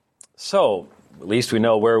So, at least we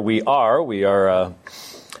know where we are. We are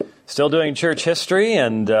still doing church history,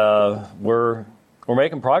 and we're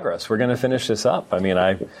making progress. We're going to finish this up. I mean,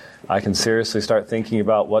 I can seriously start thinking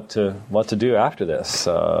about what to do after this.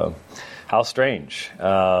 How strange.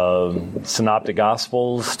 Synoptic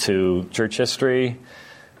Gospels to church history,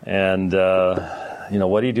 and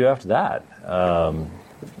what do you do after that?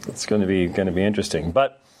 It's going to be interesting,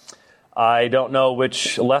 but. I don't know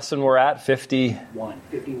which lesson we're at, 51.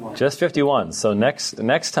 Just 51. So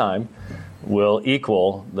next time will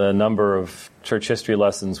equal the number of church history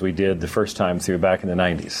lessons we did the first time through back in the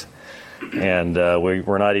 90s. And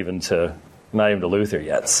we're not even to Luther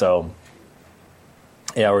yet. So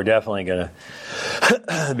yeah, we're definitely going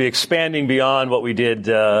to be expanding beyond what we did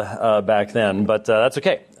back then. But that's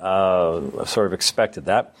okay. I sort of expected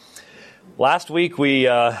that. Last week, we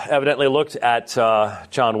evidently looked at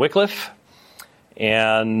John Wycliffe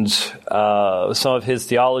and some of his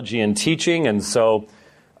theology and teaching, and so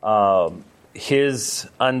his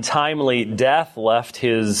untimely death left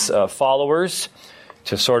his followers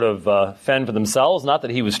to sort of fend for themselves. Not that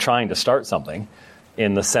he was trying to start something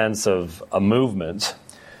in the sense of a movement,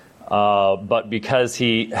 but because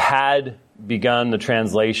he had begun the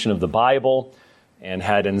translation of the Bible and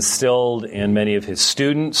had instilled in many of his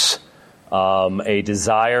students a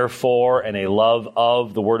desire for and a love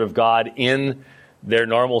of the Word of God in their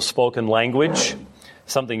normal spoken language,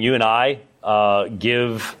 something you and I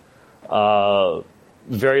give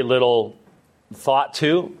very little thought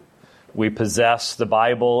to. We possess the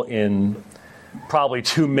Bible in probably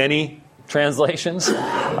too many translations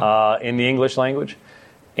in the English language.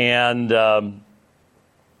 And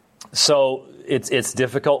so it's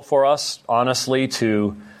difficult for us, honestly,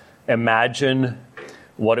 to imagine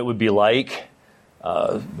what it would be like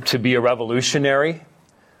to be a revolutionary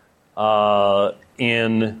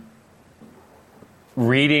in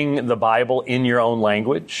reading the Bible in your own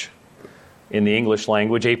language, in the English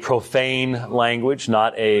language, a profane language,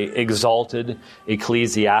 not a exalted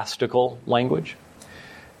ecclesiastical language,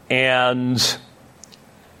 and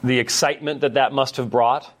the excitement that must have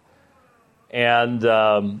brought, and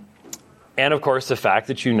of course the fact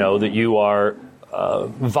that you know that you are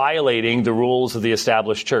violating the rules of the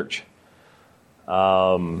established church.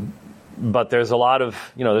 But there's a lot of,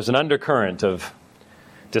 there's an undercurrent of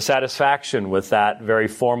dissatisfaction with that very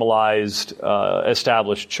formalized,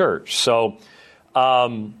 established church. So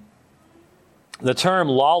the term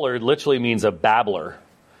Lollard literally means a babbler.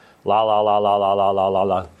 La, la, la, la, la, la, la, la,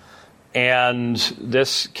 la. And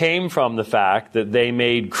this came from the fact that they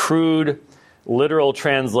made crude literal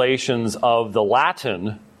translations of the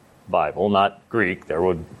Latin Bible, not Greek. There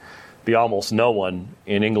would be almost no one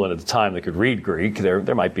in England at the time that could read Greek.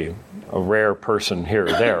 There might be a rare person here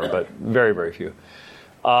or there, but very, very few.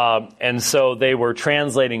 And so they were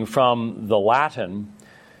translating from the Latin.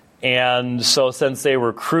 And so since they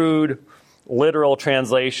were crude, literal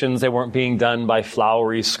translations, they weren't being done by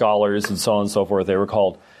flowery scholars and so on and so forth. They were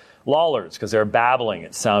called Lollards because they were babbling.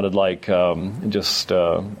 It sounded like just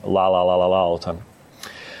la, la, la, la, la all the time.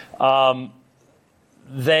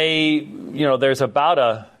 There's about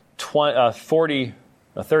a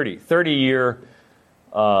 30-year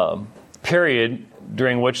period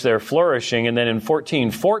during which they're flourishing. And then in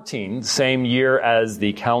 1414, same year as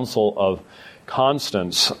the Council of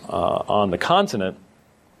Constance on the continent,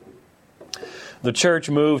 the church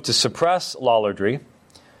moved to suppress Lollardry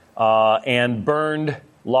and burned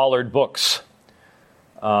Lollard books.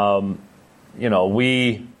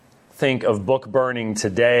 We think of book burning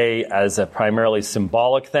today as a primarily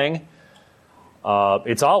symbolic thing.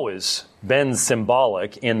 It's always been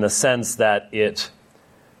symbolic in the sense that it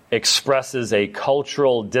expresses a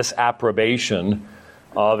cultural disapprobation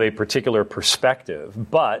of a particular perspective.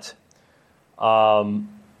 But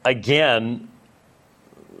again,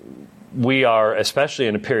 we are, especially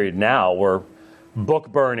in a period now where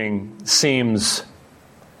book burning seems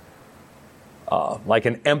like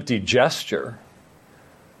an empty gesture.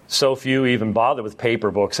 So few even bother with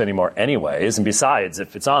paper books anymore anyways. And besides,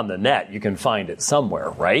 if it's on the net, you can find it somewhere,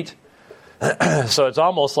 right? So it's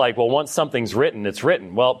almost like, well, once something's written, it's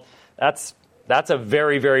written. Well, that's a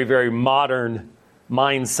very, very, very modern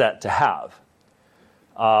mindset to have.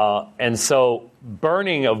 And so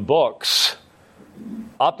burning of books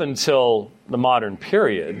up until the modern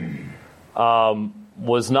period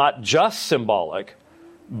was not just symbolic,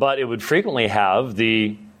 but it would frequently have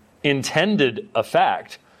the intended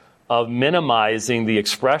effect of minimizing the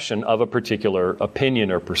expression of a particular opinion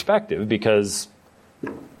or perspective, because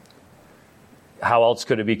how else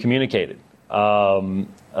could it be communicated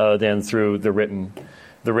than through the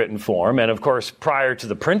written form? And of course, prior to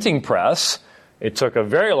the printing press, It took a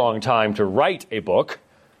very long time to write a book,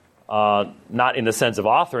 not in the sense of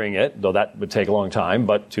authoring it, though that would take a long time,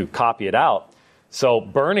 but to copy it out. So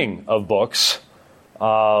burning of books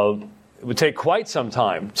it would take quite some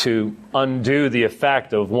time to undo the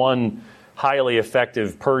effect of one highly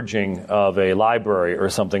effective purging of a library or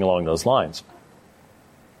something along those lines.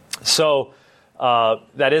 So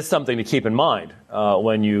that is something to keep in mind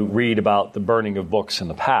when you read about the burning of books in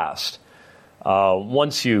the past.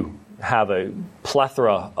 Once you have a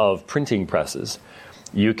plethora of printing presses,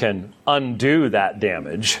 you can undo that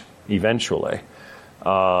damage eventually,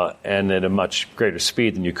 and at a much greater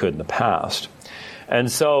speed than you could in the past.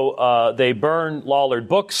 And so they burn Lollard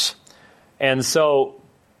books, and so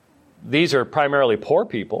these are primarily poor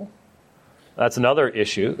people. That's another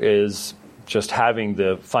issue, is just having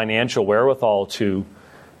the financial wherewithal to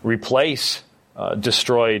replace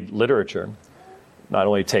destroyed literature. Not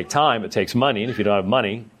only take time, it takes money, and if you don't have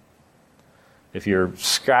money, if you're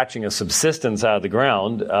scratching a subsistence out of the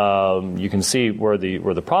ground, you can see where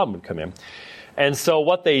the problem would come in. And so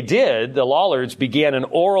what they did, the Lollards began an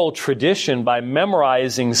oral tradition by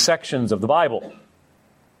memorizing sections of the Bible.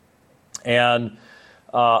 And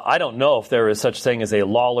I don't know if there is such thing as a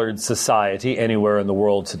Lollard society anywhere in the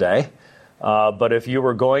world today. But if you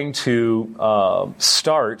were going to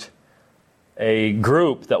start a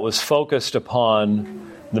group that was focused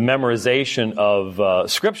upon the memorization of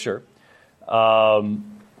Scripture,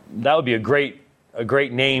 that would be a great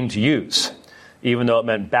name to use, even though it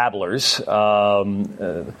meant babblers.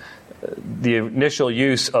 The initial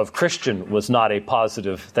use of Christian was not a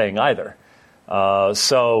positive thing either.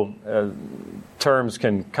 So terms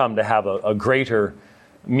can come to have a greater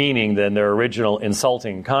meaning than their original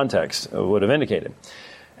insulting context would have indicated.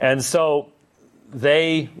 And so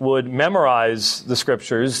they would memorize the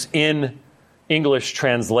Scriptures in English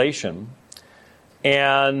translation.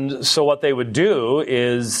 And so what they would do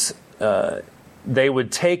is they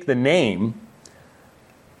would take the name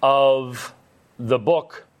of the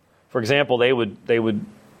book. For example, they would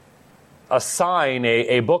assign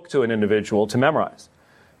a book to an individual to memorize,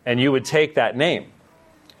 and you would take that name.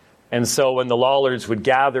 And so when the Lollards would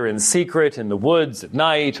gather in secret in the woods at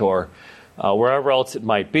night, or wherever else it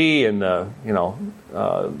might be, in the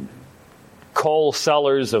coal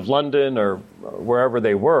cellars of London, or wherever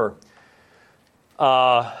they were,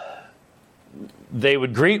 they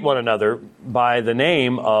would greet one another by the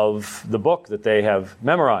name of the book that they have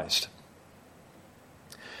memorized.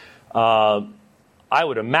 I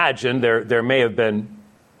would imagine there may have been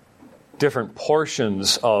different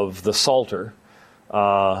portions of the Psalter.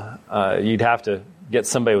 You'd have to get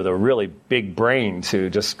somebody with a really big brain to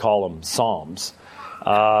just call them Psalms.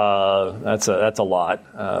 That's a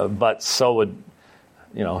lot. But so would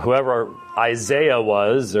whoever Isaiah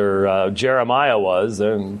was or Jeremiah was.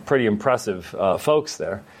 They're pretty impressive folks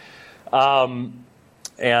there.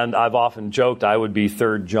 And I've often joked I would be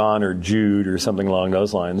 3rd John or Jude or something along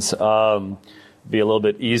those lines. Be a little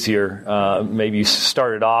bit easier. Maybe you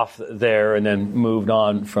started off there and then moved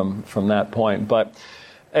on from that point. But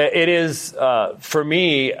it is, for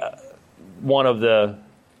me, one of the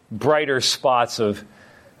brighter spots of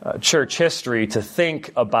church history to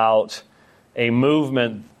think about a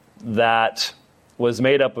movement that was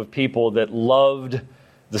made up of people that loved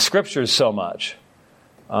the Scriptures so much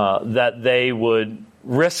that they would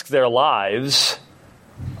risk their lives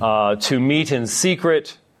to meet in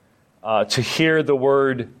secret, to hear the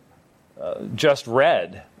Word just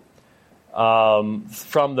read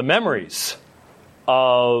from the memories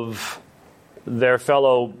of their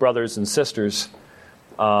fellow brothers and sisters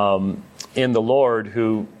in the Lord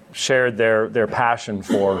who shared their passion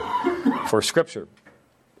for Scripture.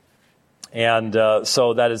 And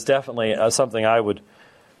so that is definitely something I would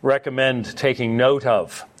recommend taking note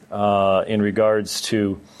of in regards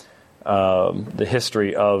to the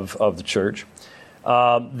history of the church.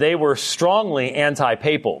 They were strongly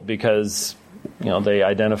anti-papal because they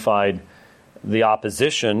identified the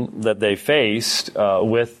opposition that they faced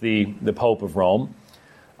with the Pope of Rome.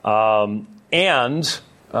 And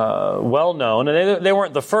well known, and they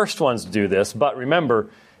weren't the first ones to do this, but remember,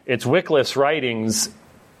 it's Wycliffe's writings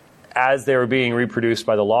as they were being reproduced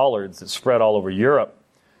by the Lollards that spread all over Europe,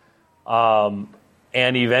 and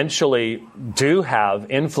eventually do have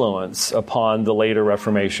influence upon the later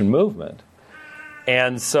Reformation movement.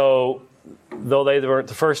 And so, though they weren't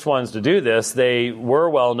the first ones to do this, they were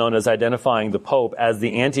well known as identifying the Pope as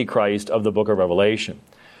the Antichrist of the book of Revelation.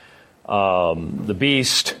 The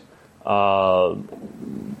beast,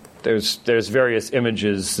 there's various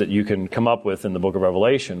images that you can come up with in the book of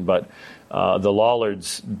Revelation, but the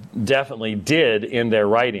Lollards definitely did in their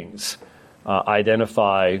writings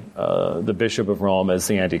identify the Bishop of Rome as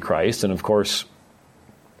the Antichrist. And of course,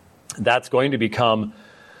 that's going to become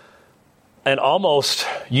an almost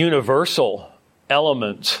universal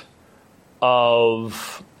element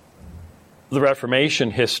of the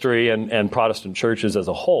Reformation history and Protestant churches as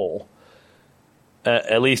a whole,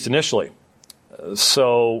 at least initially.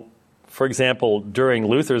 So, for example, during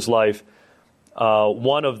Luther's life,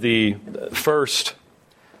 one of the first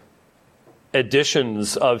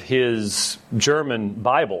editions of his German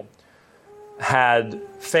Bible had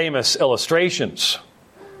famous illustrations.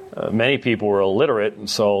 Many people were illiterate, and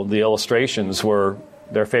so the illustrations were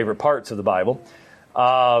their favorite parts of the Bible.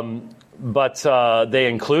 But they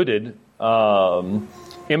included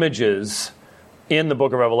images in the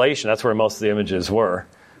book of Revelation. That's where most of the images were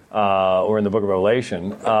in the book of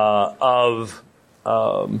Revelation, of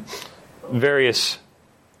various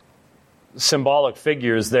symbolic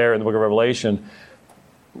figures there in the book of Revelation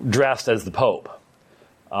dressed as the Pope.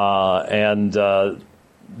 And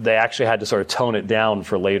they actually had to sort of tone it down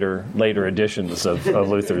for later editions of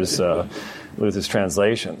Luther's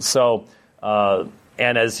translation. So,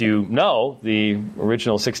 and as you know, the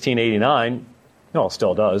original 1689,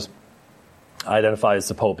 still does, identifies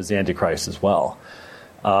the Pope as the Antichrist as well.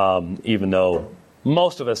 Even though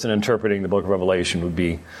most of us in interpreting the book of Revelation would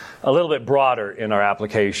be a little bit broader in our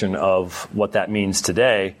application of what that means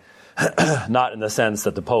today, not in the sense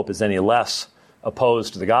that the Pope is any less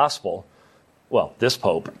opposed to the gospel. Well, this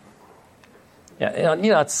Pope,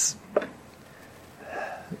 it's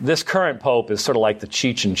this current Pope is sort of like the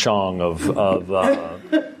Cheech and Chong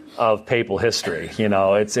of papal history.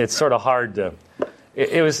 It's sort of hard to.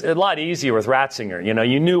 It was a lot easier with Ratzinger.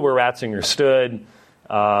 You knew where Ratzinger stood.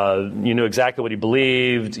 You knew exactly what he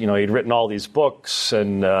believed. He'd written all these books,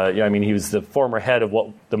 and he was the former head of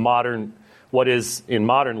what is in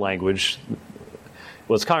modern language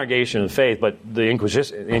was Congregation of Faith, but the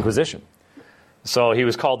Inquisition. So he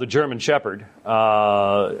was called the German Shepherd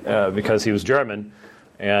because he was German,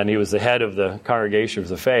 and he was the head of the Congregation of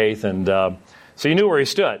the Faith, and so you knew where he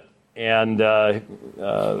stood. And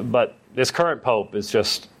but this current Pope is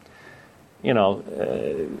just,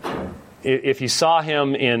 if you saw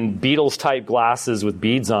him in Beatles-type glasses with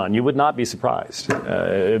beads on, you would not be surprised.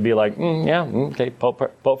 It would be like, okay,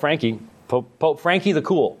 Pope Frankie, Pope Frankie the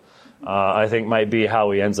Cool. I think might be how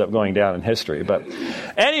he ends up going down in history. But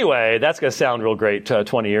anyway, that's going to sound real great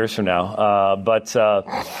 20 years from now. But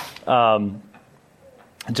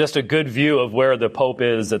just a good view of where the Pope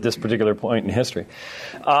is at this particular point in history.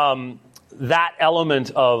 That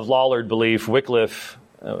element of Lollard belief, Wycliffe,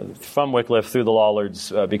 from Wycliffe through the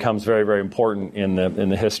Lollards, becomes very, very important in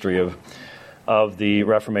the history of the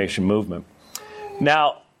Reformation movement.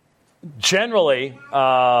 Now, generally,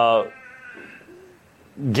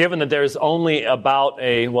 given that there's only a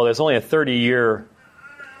 30-year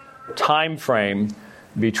time frame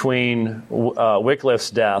between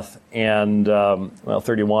Wycliffe's death and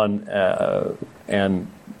 31 and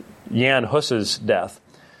Jan Hus's death.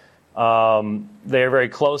 They are very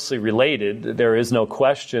closely related. There is no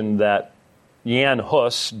question that Jan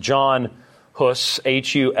Hus, John Hus,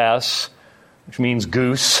 Hus, which means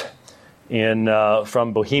goose,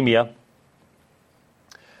 from Bohemia,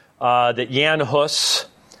 that Jan Hus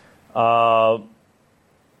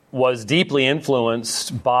was deeply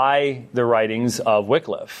influenced by the writings of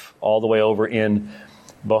Wycliffe all the way over in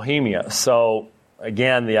Bohemia. So,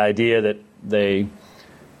 again, the idea that they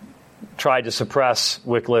tried to suppress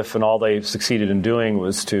Wycliffe and all they succeeded in doing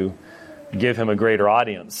was to give him a greater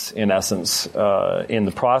audience, in essence, in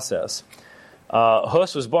the process.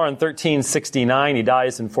 Hus was born in 1369. He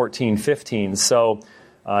dies in 1415. So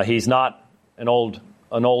he's not an old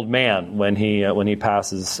man when he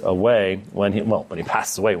passes away. When he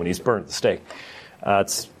passes away, when he's burned at the stake. I'm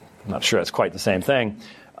not sure that's quite the same thing.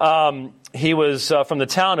 He was from the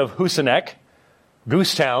town of Husinec,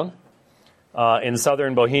 Goosetown, in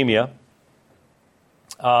southern Bohemia.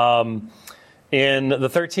 In the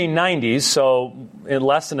 1390s, so in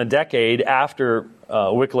less than a decade after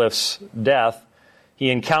Wycliffe's death,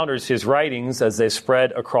 he encounters his writings as they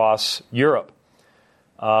spread across Europe.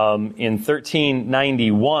 In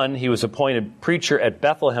 1391, he was appointed preacher at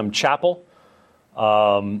Bethlehem Chapel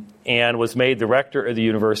and was made the rector of the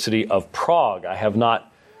University of Prague. I have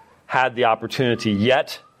not had the opportunity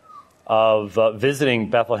yet of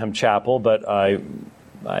visiting Bethlehem Chapel, but I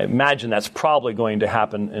imagine that's probably going to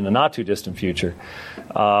happen in the not-too-distant future.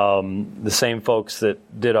 The same folks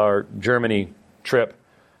that did our Germany trip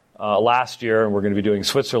last year, and we're going to be doing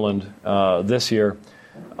Switzerland this year,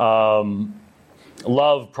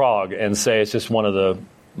 love Prague and say it's just one of the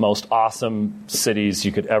most awesome cities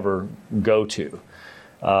you could ever go to.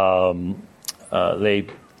 They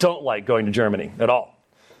don't like going to Germany at all.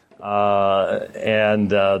 And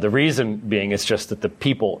the reason being is just that the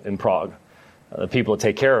people in Prague, the people that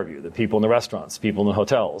take care of you, the people in the restaurants, the people in the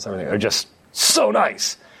hotels, everything, are just so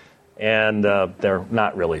nice. And they're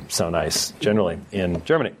not really so nice generally in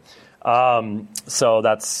Germany. So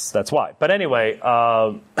that's why. But anyway,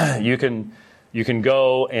 you can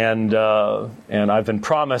go and I've been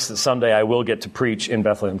promised that someday I will get to preach in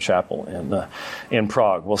Bethlehem Chapel in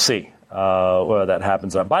Prague. We'll see whether that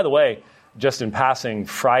happens. By the way, just in passing,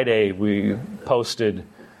 Friday we posted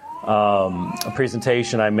a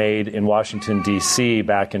presentation I made in Washington, D.C.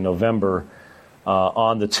 back in November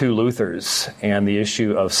on the two Luthers and the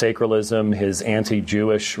issue of sacralism, his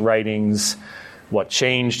anti-Jewish writings, what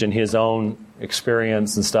changed in his own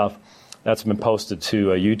experience and stuff. That's been posted to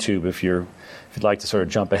YouTube. If you'd like to sort of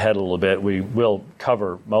jump ahead a little bit, we will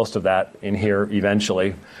cover most of that in here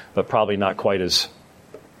eventually, but probably not quite as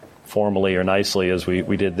formally or nicely as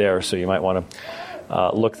we did there, so you might want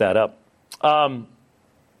to look that up.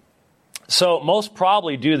 So most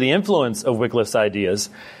probably due to the influence of Wycliffe's ideas,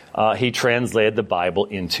 he translated the Bible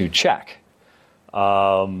into Czech.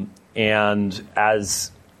 And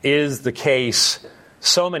as is the case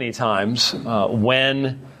so many times,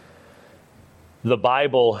 when the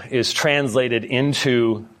Bible is translated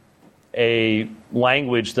into a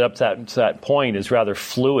language that up to that point is rather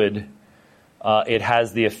fluid, it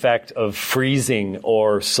has the effect of freezing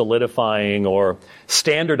or solidifying or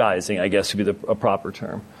standardizing, I guess would be a proper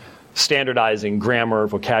term. Standardizing grammar,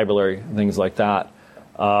 vocabulary, things like that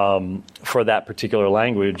for that particular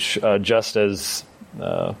language, just as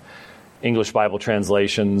English Bible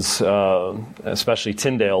translations, especially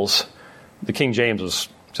Tyndale's, the King James was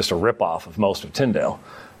just a ripoff of most of Tyndale,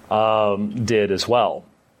 did as well.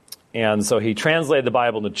 And so he translated the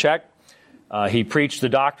Bible into Czech. He preached the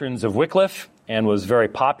doctrines of Wycliffe and was very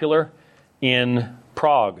popular in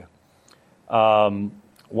Prague. One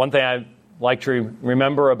thing I like to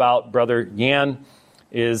remember about Brother Jan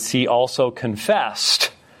is he also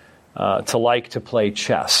confessed to like to play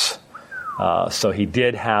chess. So he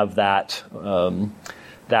did have that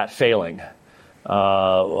failing,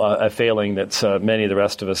 a failing that many of the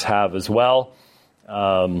rest of us have as well.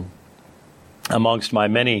 Amongst my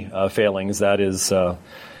many failings, that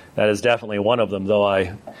is definitely one of them.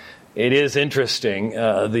 Though it is interesting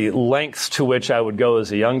the lengths to which I would go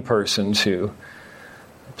as a young person to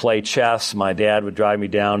play chess. My dad would drive me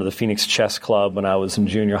down to the Phoenix Chess Club when I was in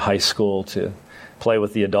junior high school to play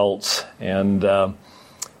with the adults, and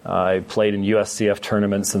I played in USCF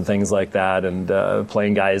tournaments and things like that, and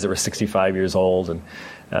playing guys that were 65 years old. And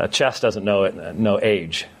chess doesn't know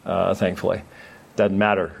age, thankfully. Doesn't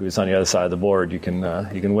matter who's on the other side of the board. You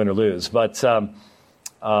can win or lose. But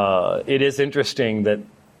it is interesting that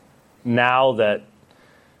now that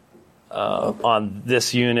on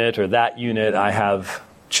this unit or that unit, I have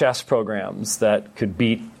chess programs that could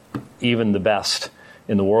beat even the best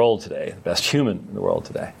in the world today, the best human in the world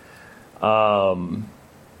today.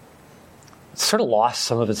 It's sort of lost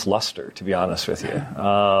some of its luster, to be honest with you.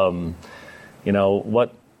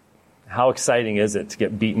 How exciting is it to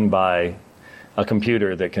get beaten by a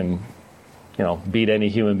computer that can, beat any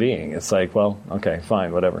human being? It's like, well, okay,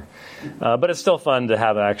 fine, whatever. But it's still fun to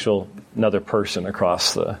have another person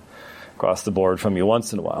across the board from you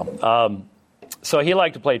once in a while. So he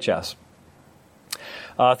liked to play chess.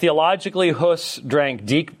 Theologically, Huss drank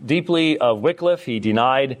deeply of Wycliffe. He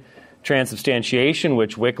denied transubstantiation,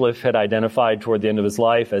 which Wycliffe had identified toward the end of his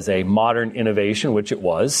life as a modern innovation, which it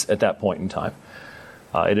was at that point in time.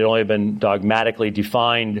 It had only been dogmatically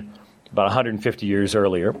defined about 150 years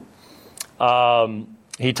earlier.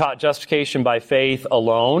 He taught justification by faith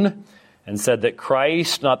alone and said that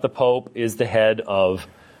Christ, not the Pope, is the head of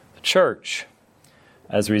the church.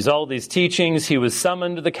 As a result of these teachings, he was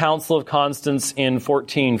summoned to the Council of Constance in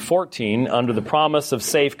 1414 under the promise of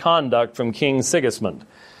safe conduct from King Sigismund.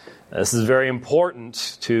 This is very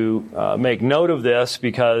important to make note of this,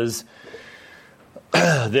 because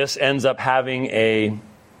this ends up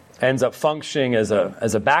functioning as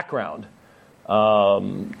a background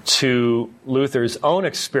to Luther's own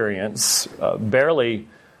experience, barely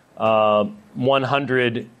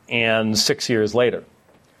 106 years later.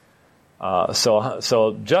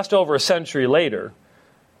 So just over a century later,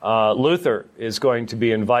 Luther is going to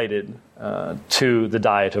be invited to the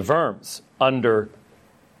Diet of Worms under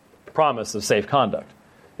promise of safe conduct.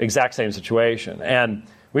 Exact same situation. And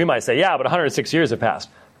we might say, yeah, but 106 years have passed.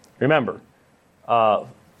 Remember,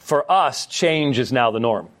 for us, change is now the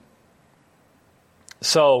norm.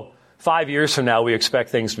 So 5 years from now, we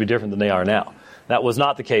expect things to be different than they are now. That was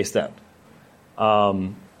not the case then.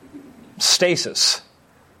 Stasis,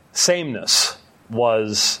 sameness,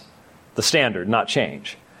 was the standard, not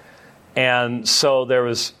change. And so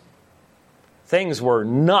things were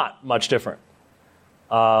not much different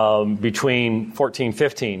between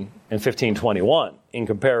 1415 and 1521 in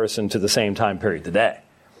comparison to the same time period today.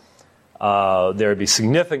 There would be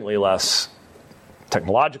significantly less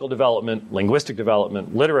technological development, linguistic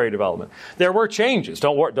development, literary development. There were changes.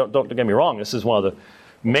 Don't get me wrong. This is one of the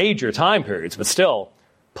major time periods, but still,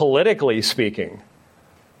 politically speaking,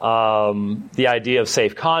 the idea of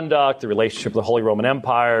safe conduct, the relationship of the Holy Roman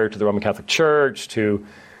Empire to the Roman Catholic Church, to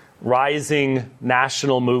rising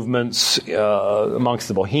national movements amongst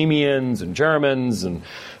the Bohemians and Germans and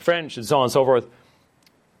French and so on and so forth,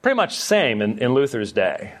 pretty much the same in Luther's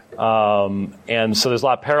day. And so there's a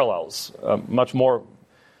lot of parallels, much more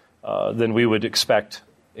than we would expect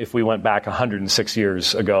if we went back 106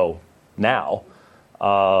 years ago now.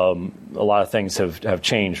 A lot of things have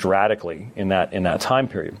changed radically in that time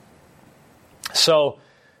period. So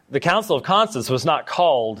the Council of Constance was not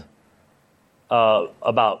called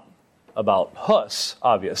about Huss,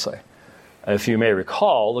 obviously. If you may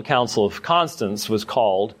recall, the Council of Constance was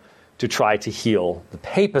called to try to heal the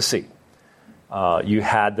papacy. You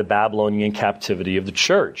had the Babylonian captivity of the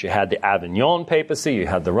church. You had the Avignon papacy. You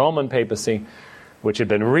had the Roman papacy, which had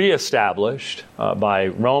been reestablished by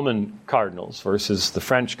Roman cardinals versus the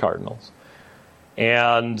French cardinals.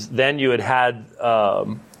 And then you had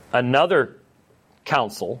another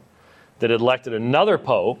council that had elected another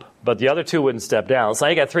pope, but the other two wouldn't step down. So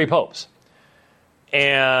now you got three popes.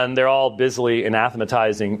 And they're all busily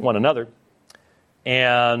anathematizing one another.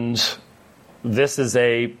 And this is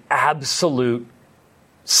a absolute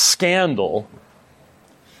scandal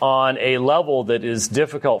on a level that is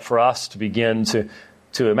difficult for us to begin to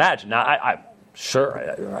imagine. Now, I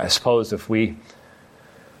suppose if we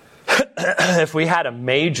had a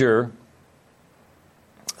major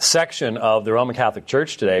section of the Roman Catholic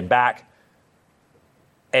Church today back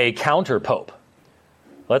a counter pope,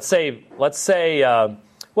 let's say,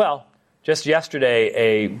 just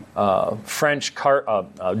yesterday, a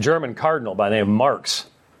German cardinal by the name of Marx,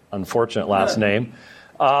 unfortunate last name,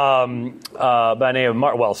 by the name of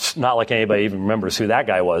Marx. Well, it's not like anybody even remembers who that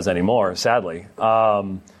guy was anymore, sadly. But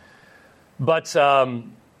you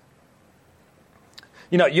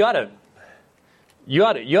ought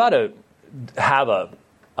to have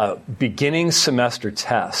a beginning semester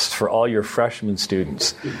test for all your freshman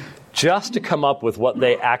students, just to come up with what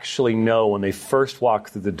they actually know when they first walk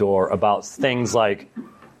through the door about things like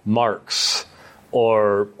Marx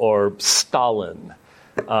or Stalin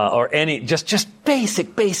or any just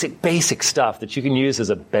basic stuff that you can use as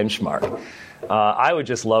a benchmark. I would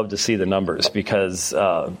just love to see the numbers because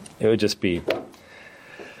it would just be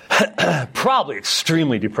probably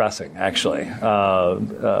extremely depressing, actually.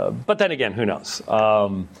 But then again, who knows?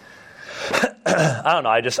 I don't know.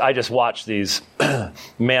 I just watch these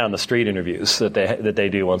man on the street interviews that they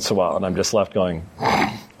do once in a while, and I'm just left going,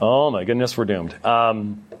 "Oh my goodness, we're doomed.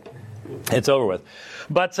 It's over with."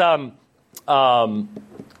 But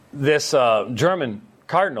this German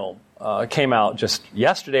cardinal came out just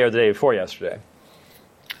yesterday or the day before yesterday,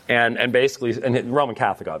 and basically, and Roman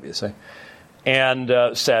Catholic, obviously, and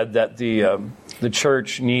said that the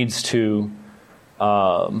church needs to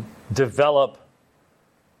develop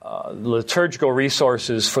liturgical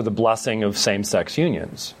resources for the blessing of same-sex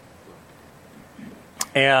unions.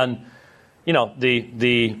 And,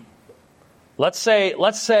 let's say,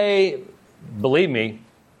 believe me,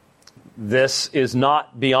 this is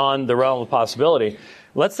not beyond the realm of possibility.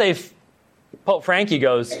 Let's say Pope Frankie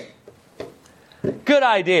goes, good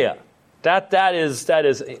idea. That is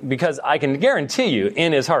because I can guarantee you,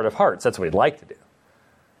 in his heart of hearts, that's what he'd like to do.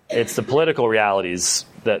 It's the political realities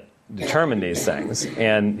that determine these things,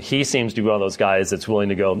 and he seems to be one of those guys that's willing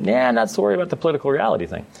to go, not so worried about the political reality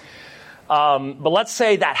thing. But let's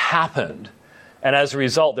say that happened, and as a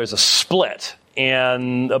result, there's a split,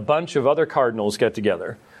 and a bunch of other cardinals get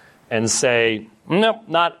together and say, nope,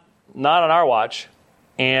 not on our watch,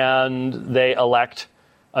 and they elect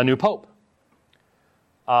a new pope.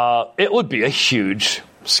 It would be a huge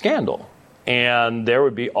scandal, and there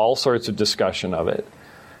would be all sorts of discussion of it.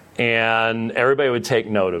 And everybody would take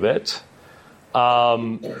note of it.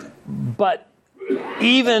 But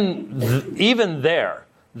even there,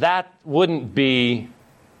 that wouldn't be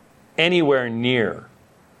anywhere near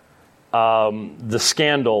the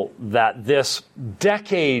scandal that this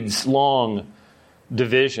decades-long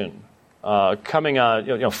division, coming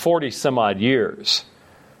on 40 some odd years,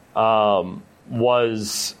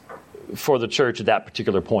 was for the church at that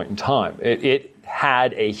particular point in time. It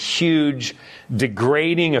had a huge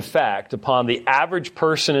degrading effect upon the average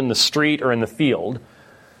person in the street or in the field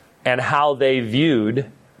and how they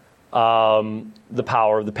viewed the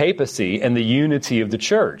power of the papacy and the unity of the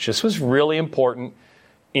church. This was really important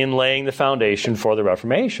in laying the foundation for the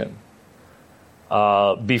Reformation.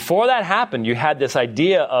 Before that happened, you had this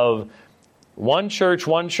idea of one church,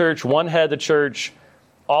 one head of the church,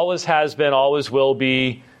 always has been, always will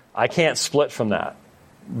be. I can't split from that.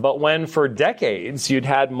 But when for decades you'd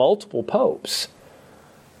had multiple popes,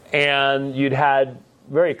 and you'd had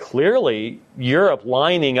very clearly Europe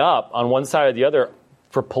lining up on one side or the other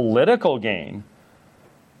for political gain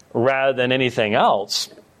rather than anything else,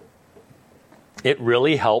 it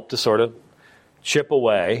really helped to sort of chip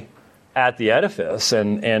away at the edifice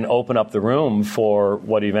and open up the room for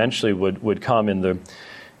what eventually would come in the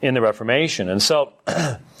Reformation. And so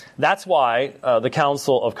that's why the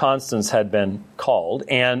Council of Constance had been called,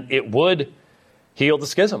 and it would heal the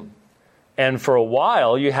schism. And for a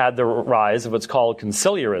while, you had the rise of what's called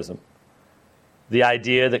conciliarism, the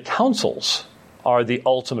idea that councils are the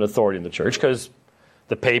ultimate authority in the church, because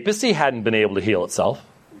the papacy hadn't been able to heal itself.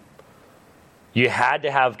 You had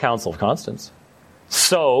to have Council of Constance.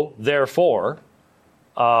 So, therefore,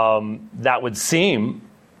 that would seem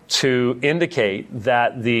to indicate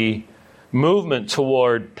that the movement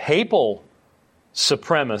toward papal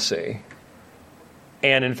supremacy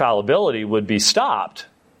and infallibility would be stopped,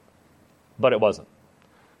 but it wasn't.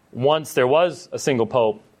 Once there was a single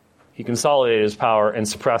pope, he consolidated his power and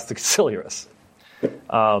suppressed the conciliarists.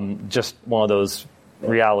 Just one of those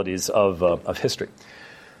realities of history.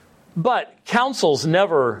 But councils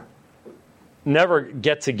never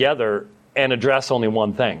get together and address only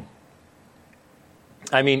one thing.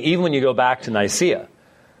 I mean, even when you go back to Nicaea,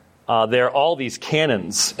 there are all these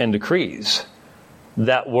canons and decrees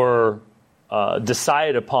that were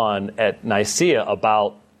decided upon at Nicaea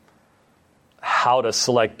about how to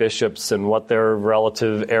select bishops and what their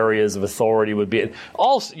relative areas of authority would be.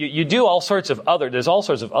 You do all sorts of there's all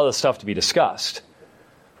sorts of other stuff to be discussed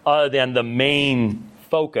other than the main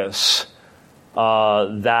focus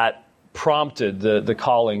that prompted the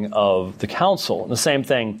calling of the council. And the same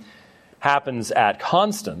thing happens at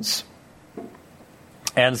Constance.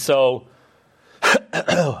 And so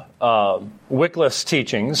Wycliffe's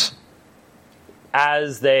teachings,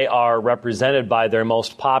 as they are represented by their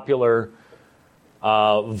most popular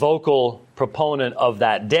vocal proponent of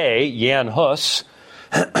that day, Jan Hus,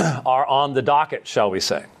 are on the docket, shall we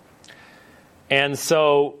say. And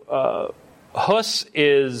so Hus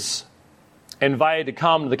is invited to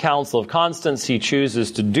come to the Council of Constance. He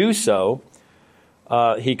chooses to do so.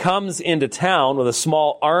 He comes into town with a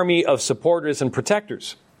small army of supporters and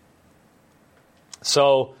protectors.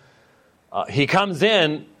 So he comes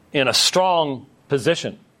in a strong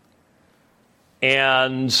position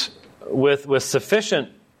and with sufficient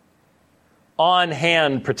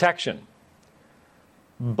on-hand protection.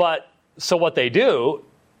 But so what they do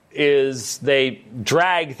is they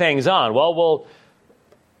drag things on. Well,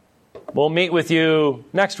 we'll meet with you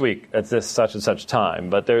next week at this such and such time.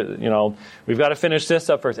 But we've got to finish this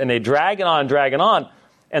up first. And they drag it on.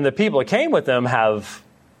 And the people that came with them have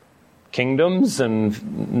kingdoms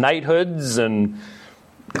and knighthoods and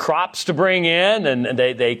crops to bring in, and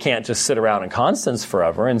they can't just sit around in Constance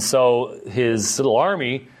forever. And so his little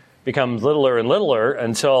army becomes littler and littler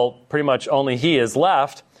until pretty much only he is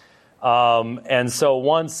left. And so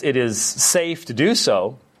once it is safe to do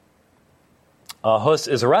so, Hus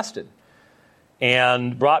is arrested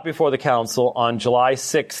and brought before the council on July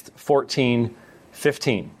 6th,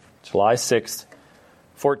 1415. July 6th,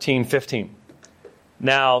 1415.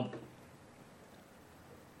 Now,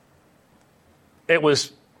 it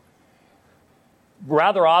was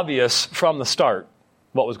rather obvious from the start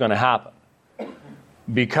what was going to happen,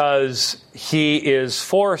 because he is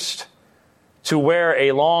forced to wear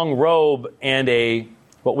a long robe and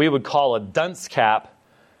what we would call a dunce cap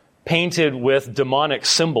painted with demonic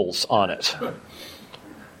symbols on it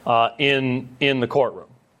in the courtroom.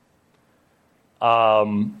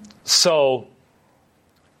 So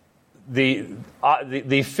the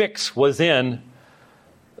fix was in.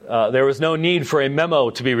 There was no need for a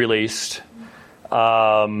memo to be released.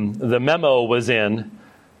 The memo was in,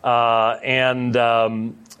 and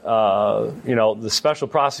the special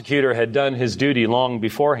prosecutor had done his duty long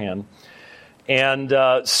beforehand. And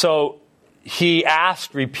so he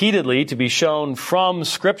asked repeatedly to be shown from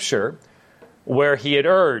Scripture where he had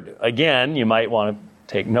erred. Again, you might want to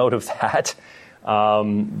take note of that,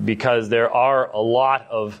 because there are a lot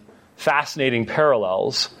of fascinating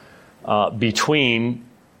parallels between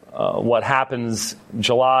what happens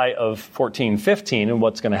July of 1415 and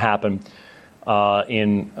what's going to happen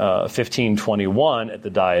in 1521 at the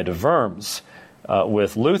Diet of Worms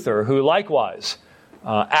with Luther, who likewise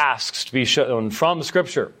asks to be shown from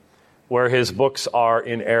Scripture where his books are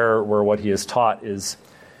in error, where what he has taught is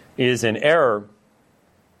in error.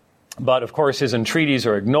 But, of course, his entreaties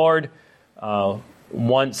are ignored.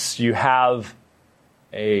 Once you have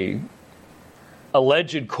a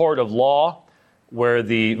alleged court of law where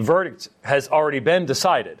the verdict has already been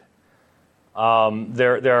decided,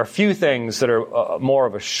 there are few things that are more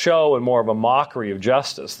of a show and more of a mockery of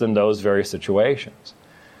justice than those very situations.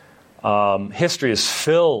 History is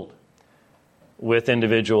filled with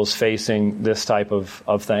individuals facing this type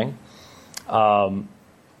of thing.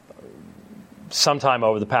 Sometime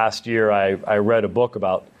over the past year, I read a book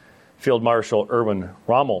about Field Marshal Erwin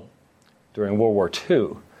Rommel during World War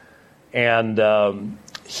II. And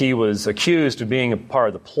he was accused of being a part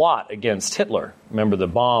of the plot against Hitler. Remember the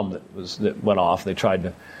bomb that went off? They tried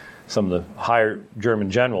to, some of the higher German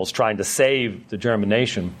generals trying to save the German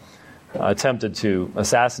nation, attempted to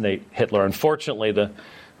assassinate Hitler. Unfortunately, the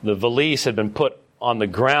valise had been put on the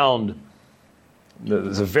ground.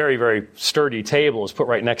 There's a very, very sturdy table. It was put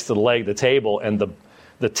right next to the leg of the table, and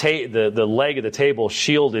the leg of the table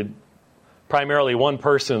shielded primarily one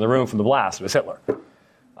person in the room from the blast. It was Hitler.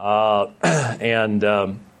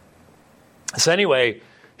 So anyway,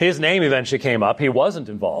 his name eventually came up. He wasn't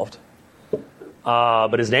involved,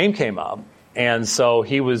 but his name came up, and so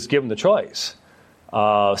he was given the choice: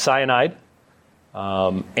 cyanide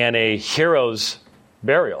and a hero's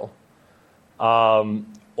burial.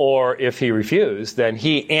 Or if he refused, then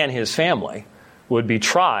he and his family would be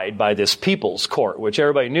tried by this people's court, which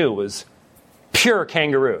everybody knew was pure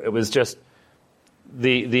kangaroo. It was just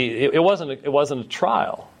it wasn't a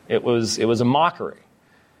trial. It was a mockery,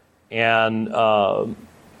 and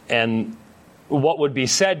what would be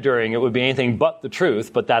said during it would be anything but the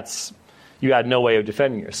truth. But you had no way of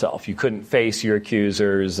defending yourself. You couldn't face your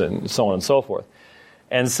accusers, and so on and so forth.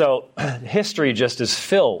 And so history just is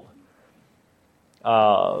filled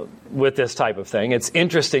with this type of thing. It's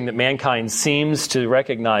interesting that mankind seems to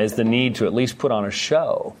recognize the need to at least put on a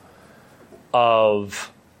show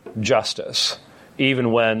of justice,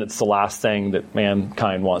 even when it's the last thing that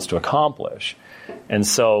mankind wants to accomplish. And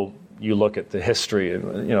so you look at the history,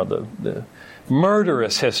 the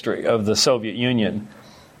murderous history of the Soviet Union,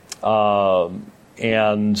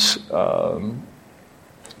 and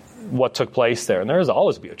what took place there. And there has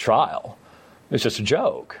always be a trial. It's just a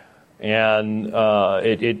joke. And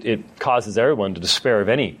it causes everyone to despair of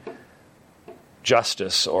any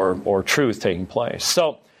justice or truth taking place.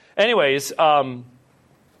 So, anyways,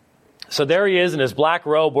 so there he is in his black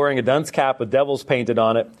robe wearing a dunce cap with devils painted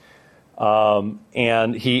on it.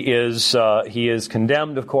 And he is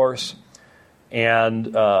condemned, of course, and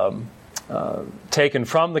taken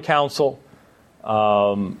from the council,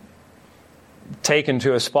 taken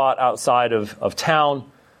to a spot outside of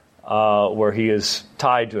town, where he is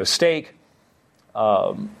tied to a stake.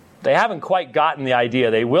 They haven't quite gotten the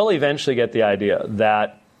idea. They will eventually get the idea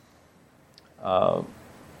that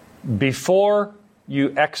before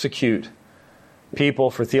you execute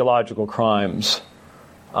people for theological crimes,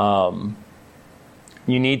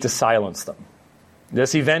 you need to silence them.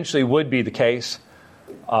 This eventually would be the case.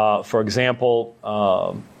 For example,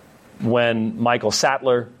 when Michael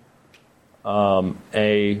Sattler,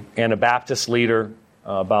 an Anabaptist leader,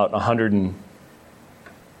 about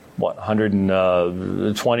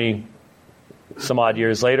 120 some odd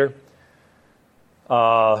years later,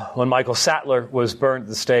 when Michael Sattler was burned at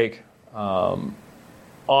the stake, on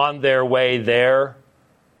their way there,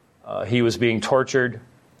 he was being tortured.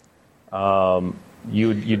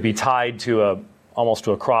 You'd be tied to almost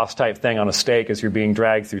to a cross type thing on a stake as you're being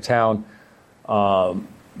dragged through town.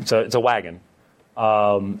 It's a wagon,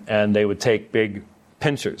 and they would take big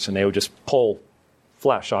pincers and they would just pull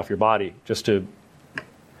flesh off your body just to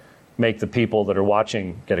make the people that are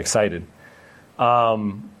watching get excited. But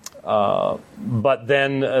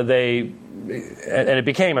then and it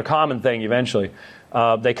became a common thing eventually,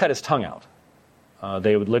 they cut his tongue out.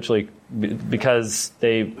 They would literally, because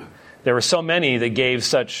there were so many that gave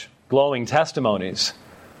such glowing testimonies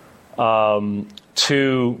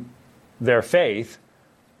to their faith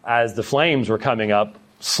as the flames were coming up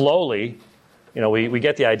slowly. We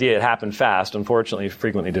get the idea it happened fast. Unfortunately,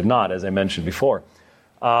 frequently did not, as I mentioned before.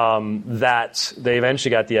 That they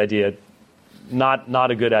eventually got the idea,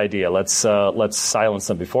 not a good idea. Let's silence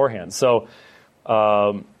them beforehand. So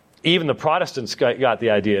even the Protestants got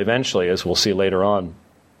the idea eventually, as we'll see later on,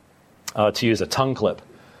 to use a tongue clip,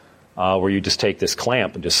 where you just take this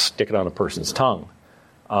clamp and just stick it on a person's tongue,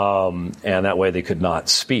 and that way they could not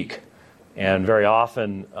speak. And very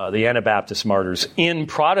often, the Anabaptist martyrs in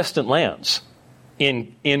Protestant lands,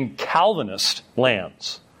 in Calvinist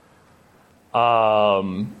lands,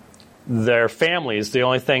 their families, the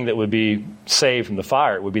only thing that would be saved from the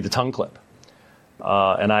fire would be the tongue clip.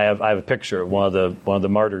 And I have a picture of one of the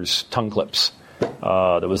martyrs' tongue clips.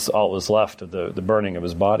 That was all that was left of the burning of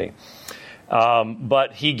his body.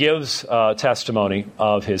 But he gives testimony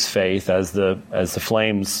of his faith as the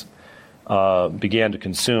flames began to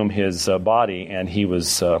consume his body, and he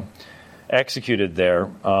was executed there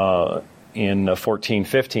in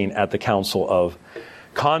 1415 at the Council of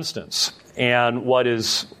Constance. And what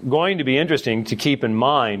is going to be interesting to keep in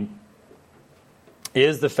mind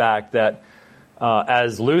is the fact that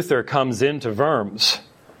as Luther comes into Worms,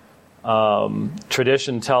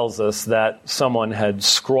 tradition tells us that someone had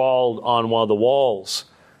scrawled on one of the walls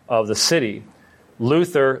of the city,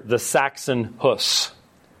 Luther the Saxon Huss.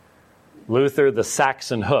 Luther the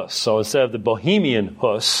Saxon Huss. So instead of the Bohemian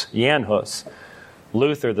Huss, Jan Hus,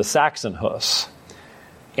 Luther the Saxon Huss.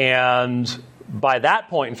 And by that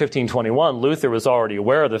point in 1521, Luther was already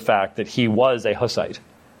aware of the fact that he was a Hussite.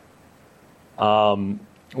 When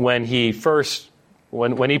he posted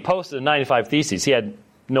the 95 Theses, he had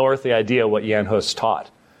no earthly idea what Jan Hus taught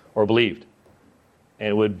or believed. And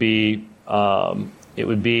it would be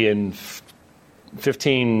in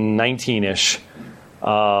 1519-ish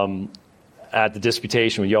at the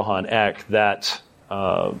disputation with Johann Eck that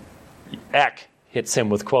Eck hits him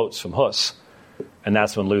with quotes from Hus. And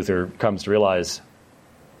that's when Luther comes to realize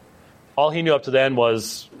all he knew up to then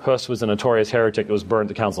was Hus was a notorious heretic that was burned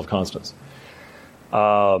at the Council of Constance.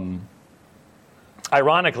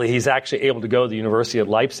 Ironically, he's actually able to go to the University of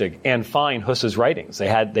Leipzig and find Hus's writings. They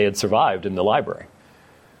had survived in the library.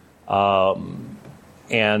 And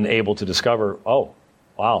able to discover, oh,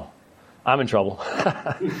 wow, I'm in trouble.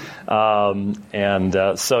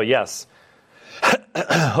 So yes,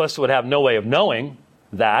 Hus would have no way of knowing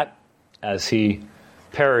that as he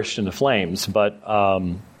perished in the flames, but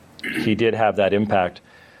he did have that impact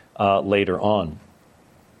later on.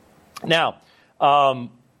 Now,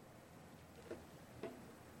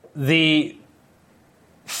 the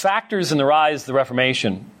factors in the rise of the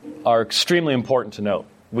Reformation are extremely important to note.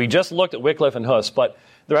 We just looked at Wycliffe and Hus, but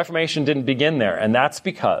the Reformation didn't begin there, and that's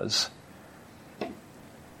because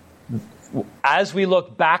as we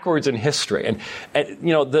look backwards in history, and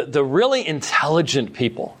the really intelligent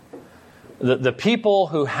people, the people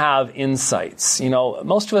who have insights,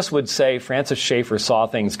 most of us would say Francis Schaeffer saw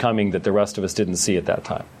things coming that the rest of us didn't see at that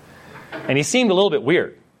time. And he seemed a little bit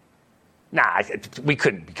weird. We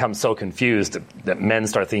couldn't become so confused that men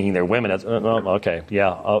start thinking they're women. Okay,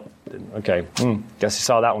 yeah, okay, guess you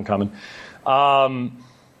saw that one coming.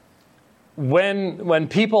 When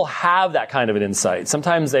people have that kind of an insight,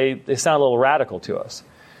 sometimes they sound a little radical to us.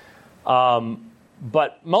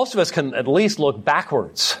 But most of us can at least look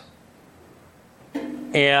backwards.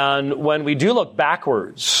 And when we do look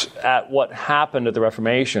backwards at what happened at the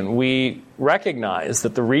Reformation, we recognize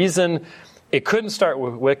that the reason it couldn't start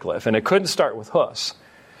with Wycliffe and it couldn't start with Hus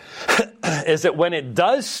is that when it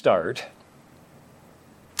does start,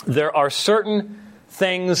 there are certain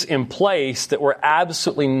things in place that were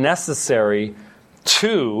absolutely necessary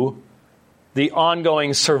to the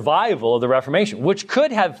ongoing survival of the Reformation, which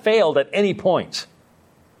could have failed at any point.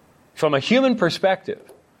 From a human perspective,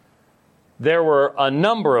 there were a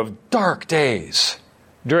number of dark days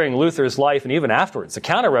during Luther's life and even afterwards.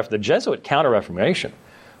 The Jesuit Counter-Reformation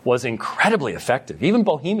was incredibly effective. Even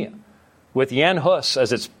Bohemia, with Jan Hus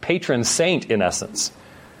as its patron saint, in essence,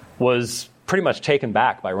 was pretty much taken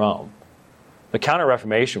back by Rome. The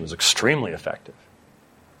Counter-Reformation was extremely effective.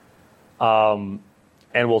 And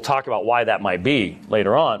we'll talk about why that might be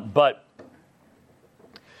later on. But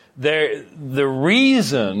the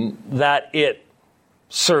reason that it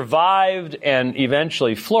survived and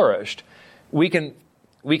eventually flourished, we can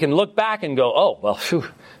look back and go, oh, well, phew,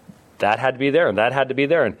 that had to be there and that had to be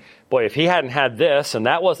there. And boy, if he hadn't had this and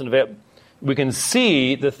that wasn't it, we can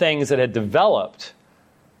see the things that had developed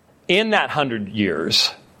in that 100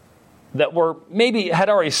 years that were maybe had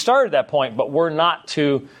already started at that point, but were not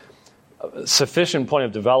to a sufficient point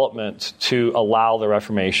of development to allow the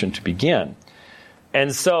Reformation to begin.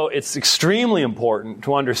 And so it's extremely important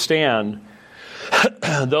to understand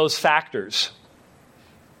those factors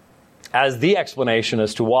as the explanation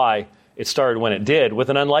as to why it started when it did with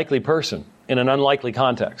an unlikely person in an unlikely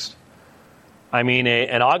context. I mean,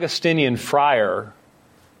 an Augustinian friar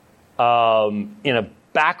in a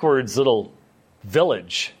backwards little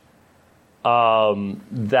village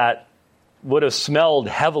that would have smelled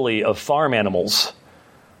heavily of farm animals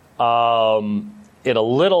in a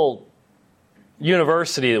little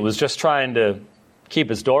university that was just trying to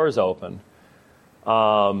keep its doors open,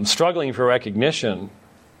 struggling for recognition.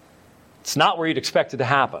 It's not where you'd expect it to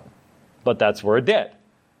happen. but that's where it did.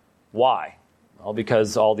 Why? Well,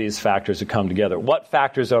 because all these factors have come together. What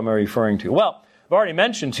factors am I referring to? Well, I've already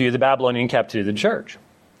mentioned to you the Babylonian captivity of the church.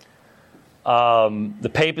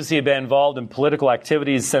 The papacy had been involved in political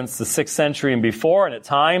activities since the 6th century and before, and at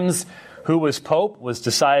times who was pope was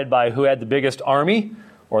decided by who had the biggest army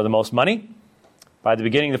or the most money. By the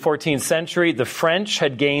beginning of the 14th century, the French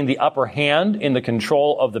had gained the upper hand in the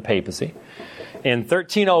control of the papacy. In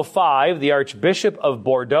 1305, the Archbishop of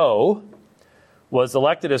Bordeaux was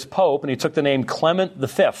elected as pope, and he took the name Clement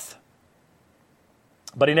V.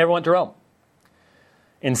 But he never went to Rome.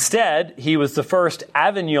 Instead, he was the first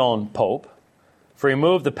Avignon pope, for he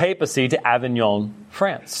moved the papacy to Avignon,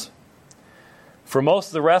 France. For most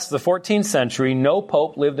of the rest of the 14th century, no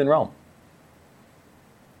pope lived in Rome.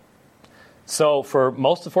 So for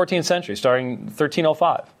most of the 14th century, starting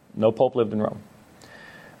 1305, no pope lived in Rome.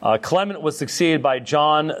 Clement was succeeded by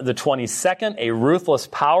John the 22nd, a ruthless,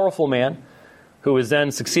 powerful man, who was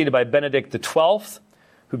then succeeded by Benedict XII,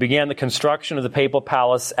 who began the construction of the papal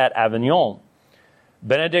palace at Avignon.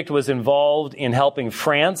 Benedict was involved in helping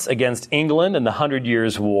France against England in the 100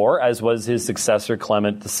 Years' War, as was his successor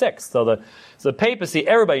Clement VI. So the papacy,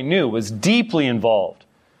 everybody knew, was deeply involved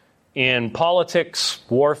in politics,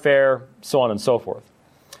 warfare, so on and so forth.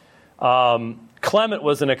 Clement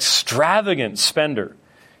was an extravagant spender.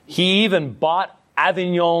 He even bought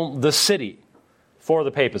Avignon, the city, for the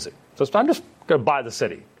papacy. So I'm just going to buy the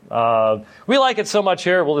city. We like it so much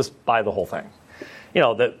here, we'll just buy the whole thing.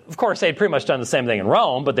 Of course, they'd pretty much done the same thing in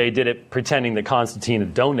Rome, but they did it pretending that Constantine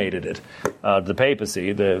had donated it to the papacy.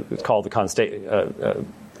 It's called the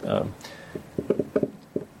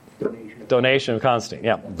donation of Constantine.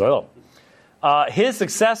 Yeah. His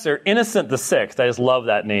successor, Innocent VI, I just love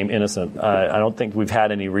that name, Innocent. I don't think we've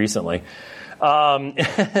had any recently.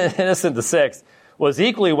 Innocent VI was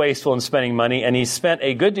equally wasteful in spending money, and he spent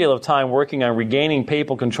a good deal of time working on regaining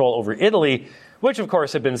papal control over Italy, which, of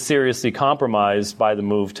course, had been seriously compromised by the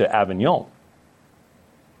move to Avignon.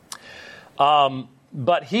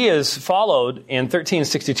 But he is followed in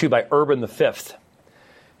 1362 by Urban V.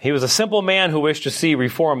 He was a simple man who wished to see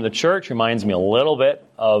reform in the church. Reminds me a little bit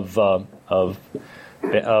of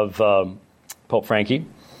Pope Frankie.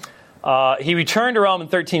 He returned to Rome in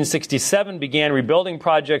 1367, began rebuilding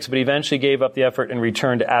projects, but eventually gave up the effort and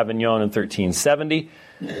returned to Avignon in 1370.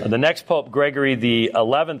 The next Pope, Gregory XI,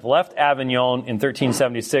 left Avignon in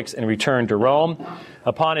 1376 and returned to Rome.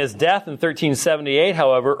 Upon his death in 1378,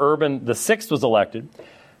 however, Urban VI was elected.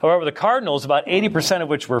 However, the cardinals, about 80% of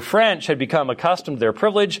which were French, had become accustomed to their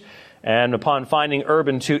privilege, and upon finding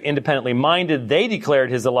Urban too independently minded, they declared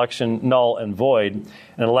his election null and void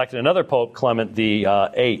and elected another Pope, Clement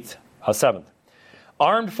VII.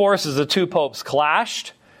 Armed forces of two popes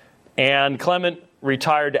clashed, and Clement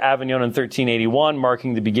retired to Avignon in 1381,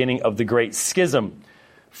 marking the beginning of the Great Schism.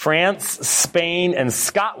 France, Spain, and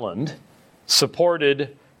Scotland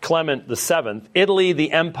supported Clement VII. Italy,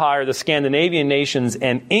 the Empire, the Scandinavian nations,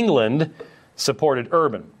 and England supported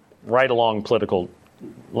Urban, right along political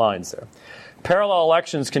lines there. Parallel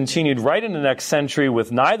elections continued right in the next century,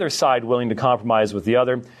 with neither side willing to compromise with the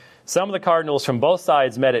other. Some of the cardinals from both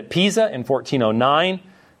sides met at Pisa in 1409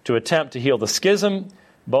 to attempt to heal the schism.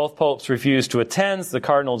 Both popes refused to attend. The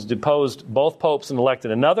cardinals deposed both popes and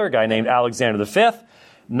elected another, a guy named Alexander V.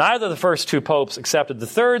 Neither of the first two popes accepted the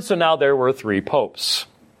third, so now there were three popes,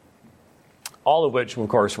 all of which, of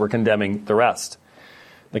course, were condemning the rest.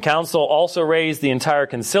 The council also raised the entire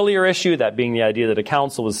conciliar issue, that being the idea that a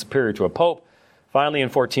council was superior to a pope. Finally, in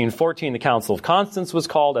 1414, the Council of Constance was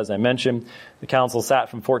called, as I mentioned. The council sat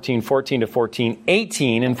from 1414 to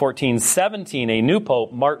 1418. In 1417, a new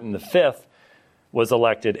pope, Martin V, was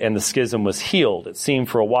elected, and the schism was healed. It seemed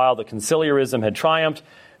for a while that conciliarism had triumphed,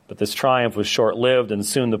 but this triumph was short-lived, and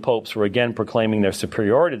soon the popes were again proclaiming their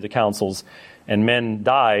superiority to the councils, and men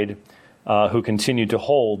died who continued to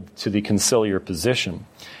hold to the conciliar position.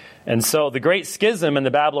 And so the Great Schism and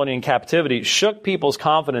the Babylonian captivity shook people's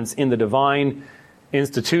confidence in the divine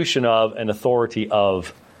institution of and authority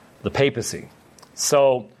of the papacy.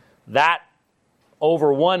 So that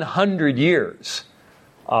over 100 years,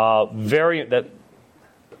 that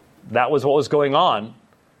was what was going on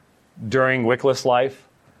during Wycliffe's life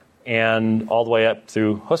and all the way up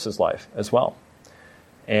through Huss's life as well.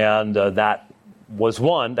 And that was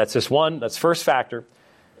one. That's just one. That's first factor.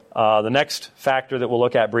 The next factor that we'll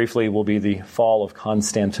look at briefly will be the fall of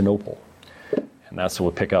Constantinople. And that's what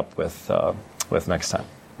we'll pick up with next time.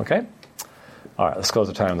 Okay? All right, let's close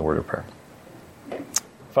the time in the word of prayer.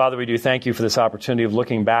 Father, we do thank you for this opportunity of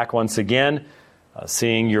looking back once again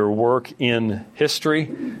seeing your work in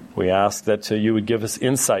history. We ask that you would give us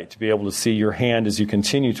insight to be able to see your hand as you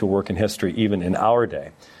continue to work in history, even in our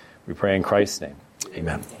day. We pray in Christ's name.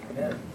 Amen.